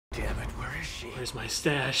Where is she? Where's my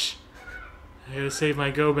stash? I gotta save my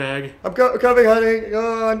go bag. I'm coming, honey.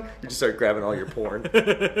 Go on. You just start grabbing all your porn.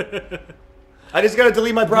 I just gotta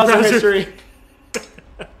delete my browser history.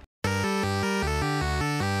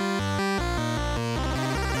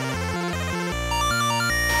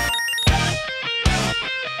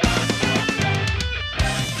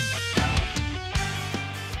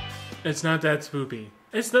 It's not that spoopy.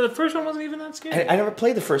 The first one wasn't even that scary. I never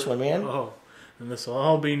played the first one, man. Oh, and this will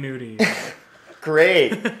all be new to you.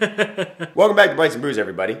 Great. Welcome back to Bytes and Brews,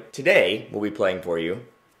 everybody. Today, we'll be playing for you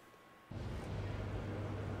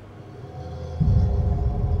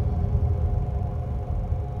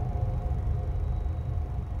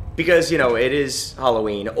because, you know, it is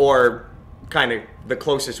Halloween, or kind of the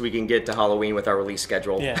closest we can get to Halloween with our release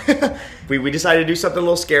schedule. Yeah. we decided to do something a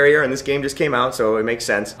little scarier, and this game just came out, so it makes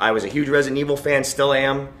sense. I was a huge Resident Evil fan, still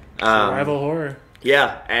am. Survival horror.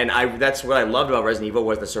 Yeah, and that's what I loved about Resident Evil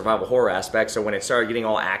was the survival horror aspect, so when it started getting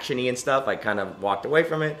all action-y and stuff, I kind of walked away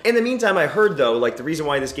from it. In the meantime, I heard, though, like, the reason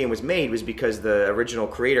why this game was made was because the original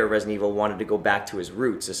creator of Resident Evil wanted to go back to his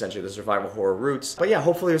roots, essentially the survival horror roots. But yeah,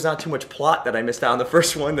 hopefully there's not too much plot that I missed out on the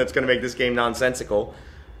first one that's going to make this game nonsensical.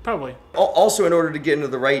 Probably. Also, in order to get into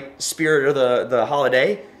the right spirit of the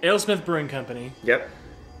holiday... Alesmith Brewing Company. Yep.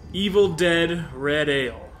 Evil Dead Red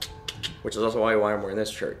Ale. Which is also why I'm wearing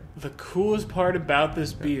this shirt. The coolest part about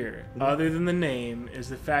this beer, other than the name, is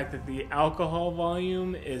the fact that the alcohol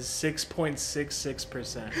volume is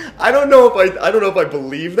 6.66%. I don't know if I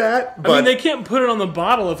believe that, but... I mean, they can't put it on the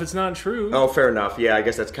bottle if it's not true. Oh, fair enough. Yeah, I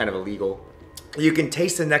guess that's kind of illegal. You can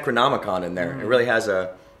taste the Necronomicon in there. It really has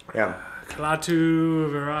a... Yeah. Klaatu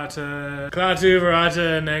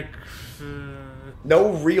Verata, Nec...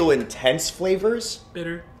 No real intense flavors.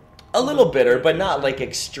 Bitter. A little bitter, but not like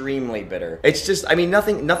extremely bitter. It's just, I mean,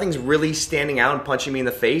 nothing's really standing out and punching me in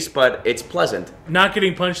the face, but it's pleasant. Not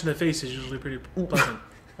getting punched in the face is usually pretty pleasant.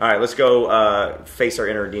 All right, let's go face our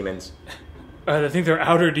inner demons. I think they're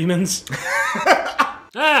outer demons.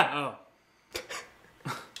 Oh.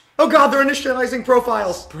 Oh god, they're initializing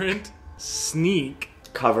profiles. Sprint, sneak.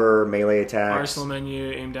 Cover, melee attacks. Arsenal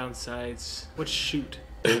menu, aim down sights. What's shoot?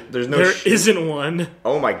 There's no There isn't one.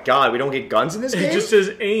 Oh my god, we don't get guns in this game? It just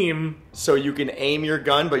says aim. So you can aim your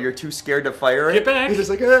gun, but you're too scared to fire it? Get back. You're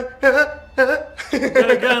just like, I've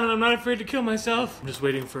got a gun and I'm not afraid to kill myself. I'm just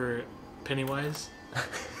waiting for Pennywise.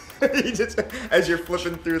 He just, as you're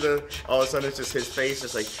flipping through all of a sudden it's just his face,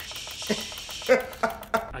 just like...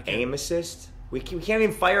 Aim assist? We can't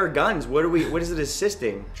even fire guns. What is it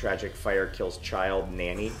assisting? Tragic fire kills child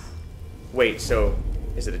nanny. Wait, so...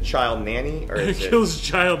 Is it a child nanny or is it kills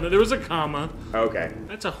child? There was a comma. Okay.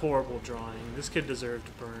 That's a horrible drawing. This kid deserved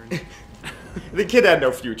to burn. The kid had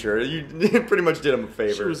no future. You pretty much did him a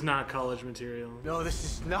favor. She was not college material. No, this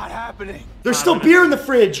is not happening. There's still beer in the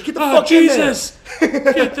fridge. Get the fuck in there. Jesus!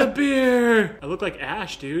 Get the beer. I look like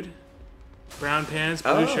Ash, dude. Brown pants,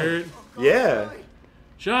 blue shirt. Yeah.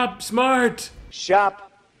 Shop smart.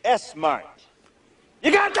 Shop S-Smart.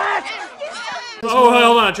 You got that? Oh,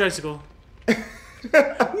 hold on, tricycle.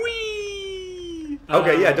 Whee!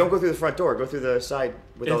 Okay, yeah, don't go through the front door. Go through the side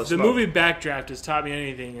with all the smoke. If the movie Backdraft has taught me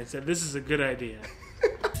anything, it's that this is a good idea.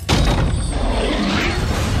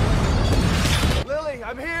 Lily,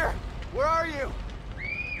 I'm here. Where are you?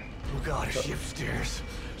 Oh god, is she upstairs?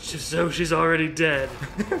 So she's already dead.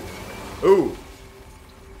 Ooh.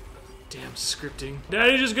 Damn scripting.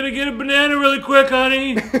 Daddy's just gonna get a banana really quick,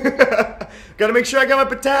 honey. Gotta make sure I got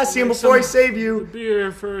my potassium before I save you.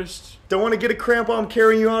 Beer first. Don't want to get a cramp while I'm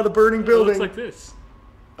carrying you out of the burning building. It looks like this.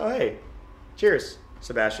 Oh, hey. Cheers,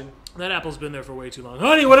 Sebastian. That apple's been there for way too long.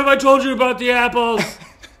 Honey, what have I told you about the apples?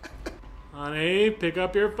 Honey, pick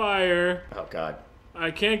up your fire. Oh, God.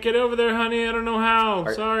 I can't get over there, honey. I don't know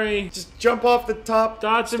how. Sorry. Just jump off the top.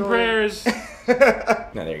 Thoughts and prayers. No,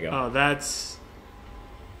 there you go. Oh, that's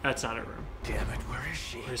not a room. Damn it, where is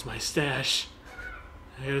she? Where's my stash?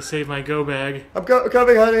 I gotta save my go bag. I'm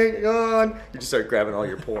coming, honey. Go on. You just start grabbing all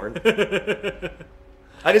your porn.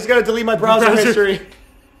 I just gotta delete my browser history.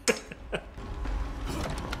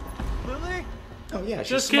 Lily? Oh, yeah, she's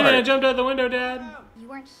just smart. kidding. I jumped out the window, Dad. You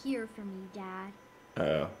weren't here for me, Dad.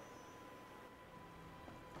 Uh-oh.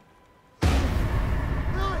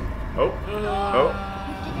 Lily! Oh.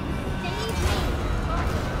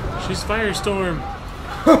 She's Firestorm.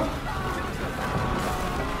 Oh,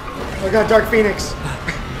 I got Dark Phoenix.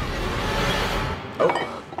 Oh.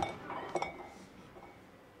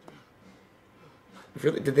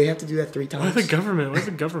 Really? Did they have to do that 3 times? Why the government? Why's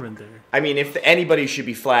the government there? I mean, if anybody should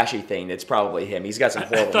be flashy thing, it's probably him. He's got some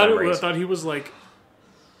horrible memories. I thought he was like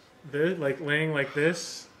this, like laying like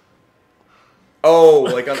this. Oh,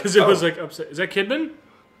 like because it was like upset. Is that Kidman?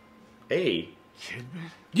 Hey.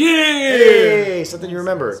 Kidman? Yeah! Hey, something you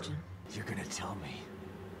remember. You're gonna tell me.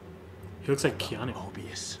 He looks like Keanu.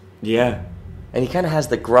 Mobius. Yeah. And he kind of has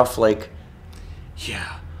the gruff, like...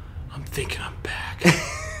 Yeah, I'm thinking I'm back.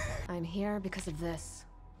 I'm here because of this.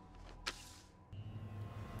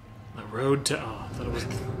 The road to... Oh, I thought it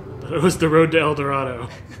was the road to El Dorado.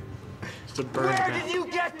 Just a burn Where back. did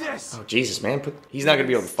you get this? Oh, Jesus, man. He's not going to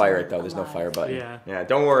be able to fire it, though. There's no fire button. Yeah. Yeah,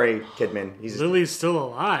 don't worry, Kidman. He's... Lily's still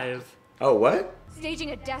alive. Oh, what?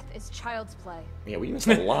 Staging a death is child's play. Yeah, we missed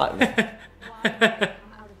a lot. Man.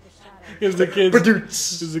 Because the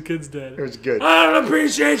kid's dead. It was good. I don't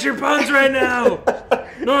appreciate your puns right now.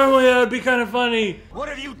 Normally that would be kind of funny. What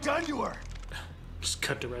have you done to her? Just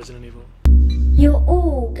cut to Resident Evil. You're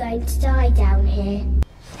all going to die down here.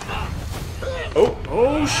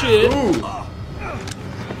 Oh shit. Ooh.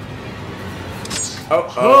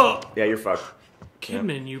 Oh. Yeah, you're fucked.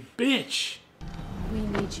 Kidman, you bitch. We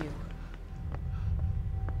need you.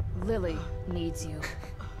 Lily needs you.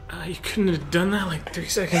 You couldn't have done that like 3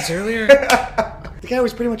 seconds earlier? The guy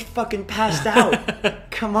was pretty much fucking passed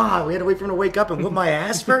out. Come on, we had to wait for him to wake up and whip my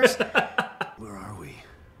ass first? Where are we?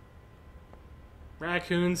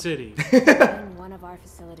 Raccoon City. In one of our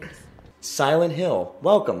facilities. Silent Hill.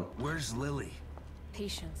 Welcome. Where's Lily?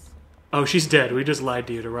 Patience. Oh, she's dead. We just lied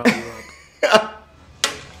to you to rile you up.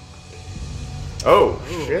 Oh,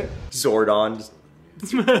 shit. Zordon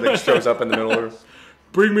just like, shows up in the middle of...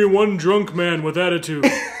 Bring me one drunk man with attitude.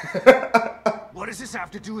 What does this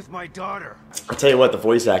have to do with my daughter? I'll tell you what, the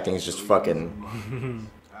voice acting is just fucking...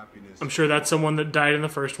 I'm sure that's someone that died in the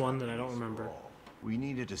first one that I don't remember. We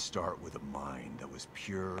needed to start with a mind that was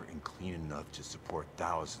pure and clean enough to support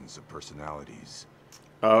thousands of personalities.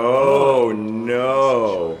 Oh,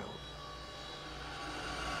 no.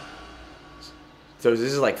 So this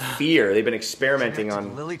is like fear. They've been experimenting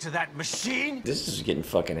on... Lily to that machine? This is getting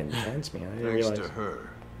fucking intense, man. I didn't Thanks realize. to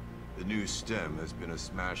her, the new stem has been a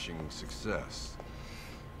smashing success.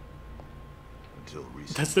 Until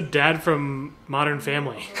recently. That's the dad from Modern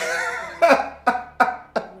Family.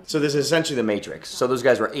 So this is essentially the Matrix. So those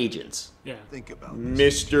guys were agents. Yeah. Think about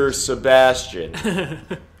Mr. Sebastian.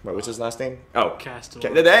 What was his last name? Oh.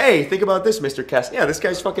 Castellano. Hey, think about this, Mr. Cast. Yeah, this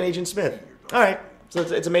guy's fucking Agent Smith. All right. So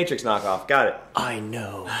it's a Matrix knockoff. Got it. I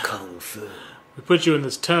know Kung Fu. We put you in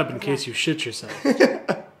this tub in case you shit yourself.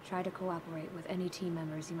 Try to cooperate with any team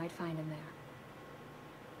members you might find in there.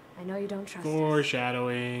 I know you don't trust us,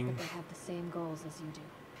 Foreshadowing. but they have the same goals as you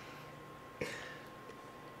do.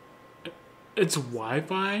 It's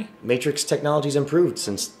Wi-Fi? Matrix technology's improved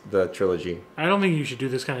since the trilogy. I don't think you should do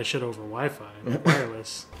this kind of shit over Wi-Fi.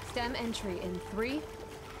 Wireless. Stem entry in 3,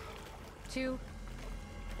 2,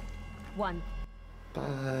 1.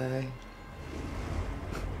 Bye.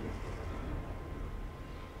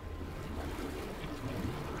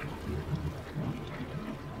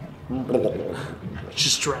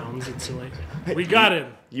 Just drowns instantly. We got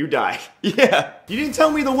him. You die. Yeah. You didn't tell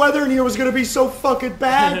me the weather in here was gonna be so fucking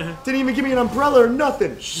bad. Didn't even give me an umbrella or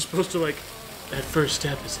nothing. She's supposed to like, that first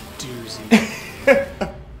step is a doozy.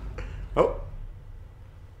 Oh.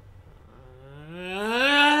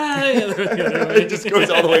 It It just goes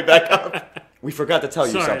all the way back up. We forgot to tell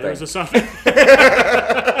you Sorry, something. there was a soft.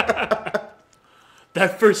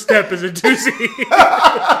 That first step is a doozy.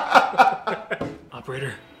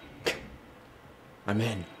 Operator. I'm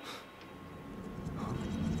in.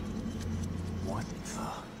 What the?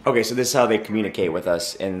 Okay, so this is how they communicate with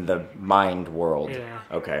us in the mind world. Yeah.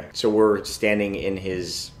 Okay. So we're standing in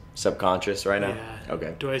his subconscious right now? Yeah.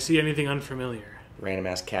 Okay. Do I see anything unfamiliar? Random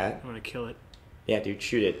ass cat. I want to kill it. Yeah, dude,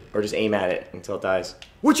 shoot it. Or just aim at it until it dies.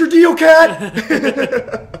 What's your deal, cat?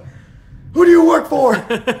 Who do you work for?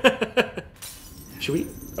 Should we?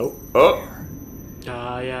 Oh. Oh.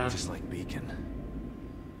 Yeah. Just like Beacon.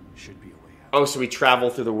 Should be a way out. Oh, so we travel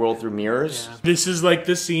through the world through mirrors? Yeah. This is like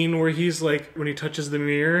the scene where he's like, when he touches the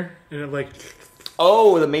mirror, and it like...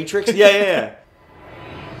 Oh, the Matrix? Yeah.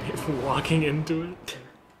 walking into it.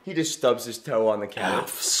 He just stubs his toe on the cat.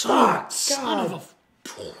 Son of a...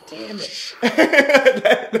 Damn it.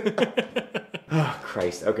 Oh,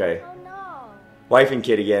 Christ. Okay. Oh no. Wife and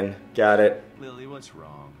kid again. Got it. Lily, what's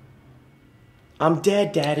wrong? I'm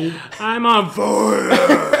dead, Daddy. I'm on fire!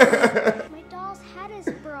 My doll's head is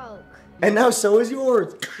broke. And now so is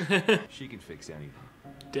yours. She can fix anything.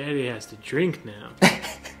 Daddy has to drink now.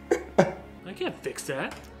 I can't fix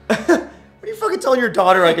that. What are you fucking telling your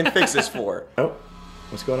daughter I can fix this for? Oh,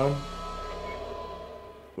 what's going on?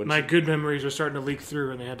 My good memories were starting to leak through,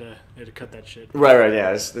 and they had to cut that shit. Right,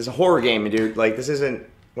 yeah. This is a horror game, dude. Like, this isn't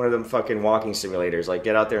one of them fucking walking simulators. Like,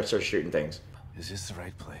 get out there and start shooting things. Is this the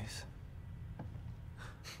right place?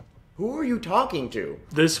 Who are you talking to?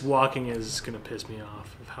 This walking is gonna piss me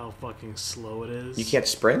off of how fucking slow it is. You can't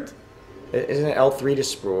sprint? Isn't it L3 to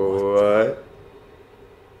sprint?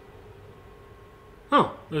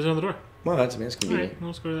 Oh, there's another door. Well, that's convenient. Alright,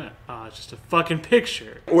 let's go to that. Ah, it's just a fucking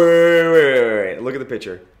picture. Wait. Look at the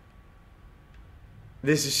picture.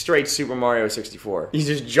 This is straight Super Mario 64. You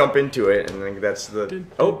just jump into it, and then that's the...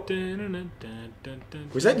 Oh!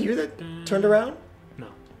 Was that you that turned around? No.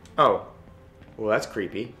 Oh. Well, that's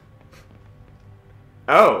creepy.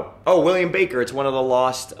 Oh! Oh, William Baker. It's one of the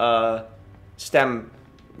lost, STEM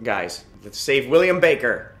guys. Let's save William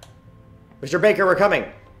Baker. Mr. Baker, we're coming.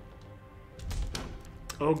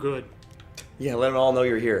 Oh, good. Yeah, let them all know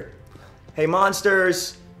you're here. Hey,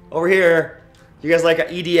 monsters! Over here! You guys like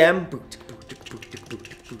EDM?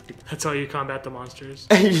 That's how you combat the monsters.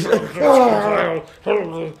 Oh,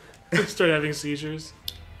 Start having seizures.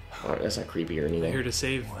 that's not creepy or anything. Here to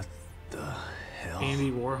save What the hell?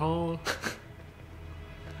 Andy Warhol.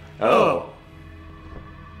 Oh.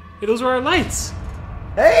 Hey, those were our lights.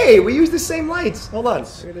 Hey, we use the same lights. Hold on.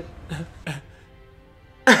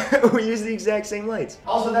 We use the exact same lights.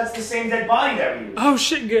 Also, that's the same dead body that we use. Oh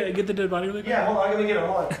shit! Get the dead body really quick. Yeah, hold on. I'm gonna get him.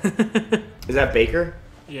 Hold on. Is that Baker?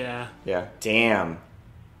 Yeah. Yeah. Damn.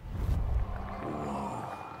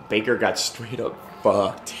 Baker got straight up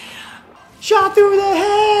fucked. Damn. Shot through the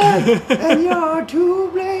head, and you're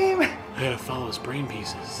to blame. I gotta follow his brain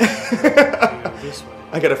pieces. Go this way.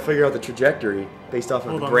 I gotta figure out the trajectory based off of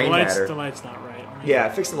Hold the on, brain the matter. light's not right. Yeah,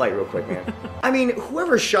 fix the light real quick, man. I mean,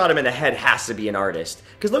 whoever shot him in the head has to be an artist.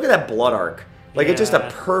 Because look at that blood arc. Like, it's just a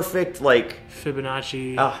Yeah. perfect, like...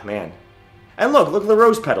 Fibonacci. Oh, man. And look at the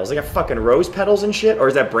rose petals. They got fucking rose petals and shit? Or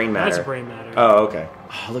is that brain matter? That's brain matter. Oh, okay.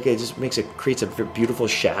 Oh, look, it just creates a beautiful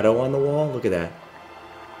shadow on the wall. Look at that.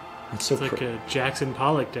 It's so It's like a Jackson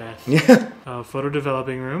Pollock death. Yeah. A photo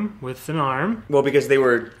developing room with an arm. Well, because they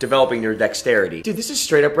were developing their dexterity. Dude, this is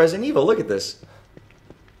straight up Resident Evil. Look at this.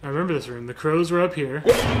 I remember this room. The crows were up here.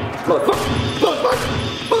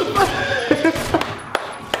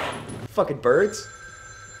 Fucking birds.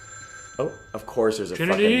 Oh, of course there's a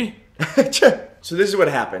Trinity? fucking... So this is what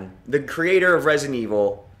happened. The creator of Resident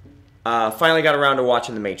Evil finally got around to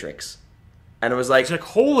watching The Matrix. And it was like... It's like,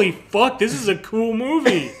 holy fuck, this is a cool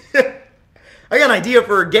movie. I got an idea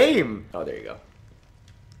for a game. Oh, there you go.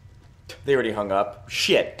 They already hung up.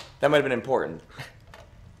 Shit. That might have been important.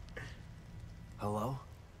 Hello?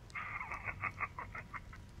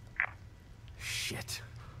 Shit.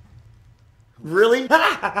 Really?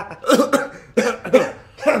 Oh,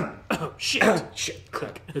 shit. Shit.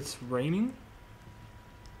 Click. It's raining?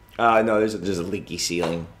 No, there's a leaky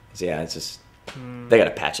ceiling. So, yeah, it's just... They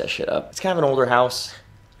gotta patch that shit up. It's kind of an older house.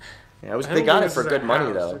 Yeah, they got it for good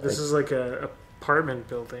money, though. This is like a apartment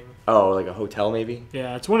building. Oh, like a hotel, maybe?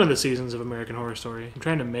 Yeah, it's one of the seasons of American Horror Story. I'm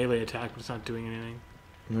trying to melee attack, but it's not doing anything.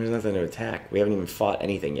 There's nothing to attack. We haven't even fought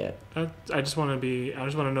anything yet. I just want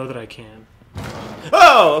to know that I can.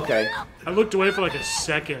 Oh, okay. I looked away for like a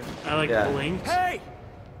second. I blinked. Hey!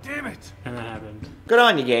 Damn it! And that happened. Good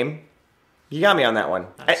on you, game. You got me on that one.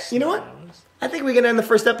 You know what? I think we can end the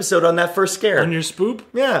first episode on that first scare. On your spoop?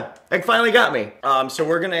 Yeah, it finally got me. So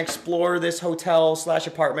we're gonna explore this hotel /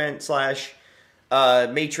 apartment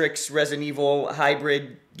 / Matrix Resident Evil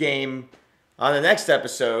hybrid game on the next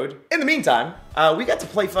episode. In the meantime, we got to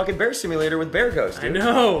play fucking Bear Simulator with Bear Ghost, dude. I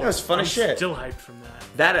know. That was fun as shit. Still hyped from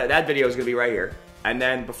that. That video is gonna be right here. And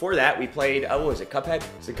then before that, we played, what was it, Cuphead?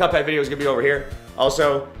 So the Cuphead video is gonna be over here.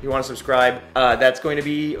 Also, if you wanna subscribe, that's going to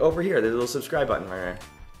be over here. There's a little subscribe button right there.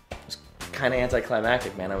 It's kind of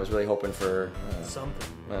anticlimactic, man. I was really hoping for...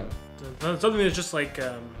 Something. Something that's just like...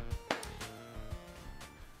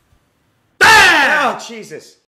 Oh, Jesus.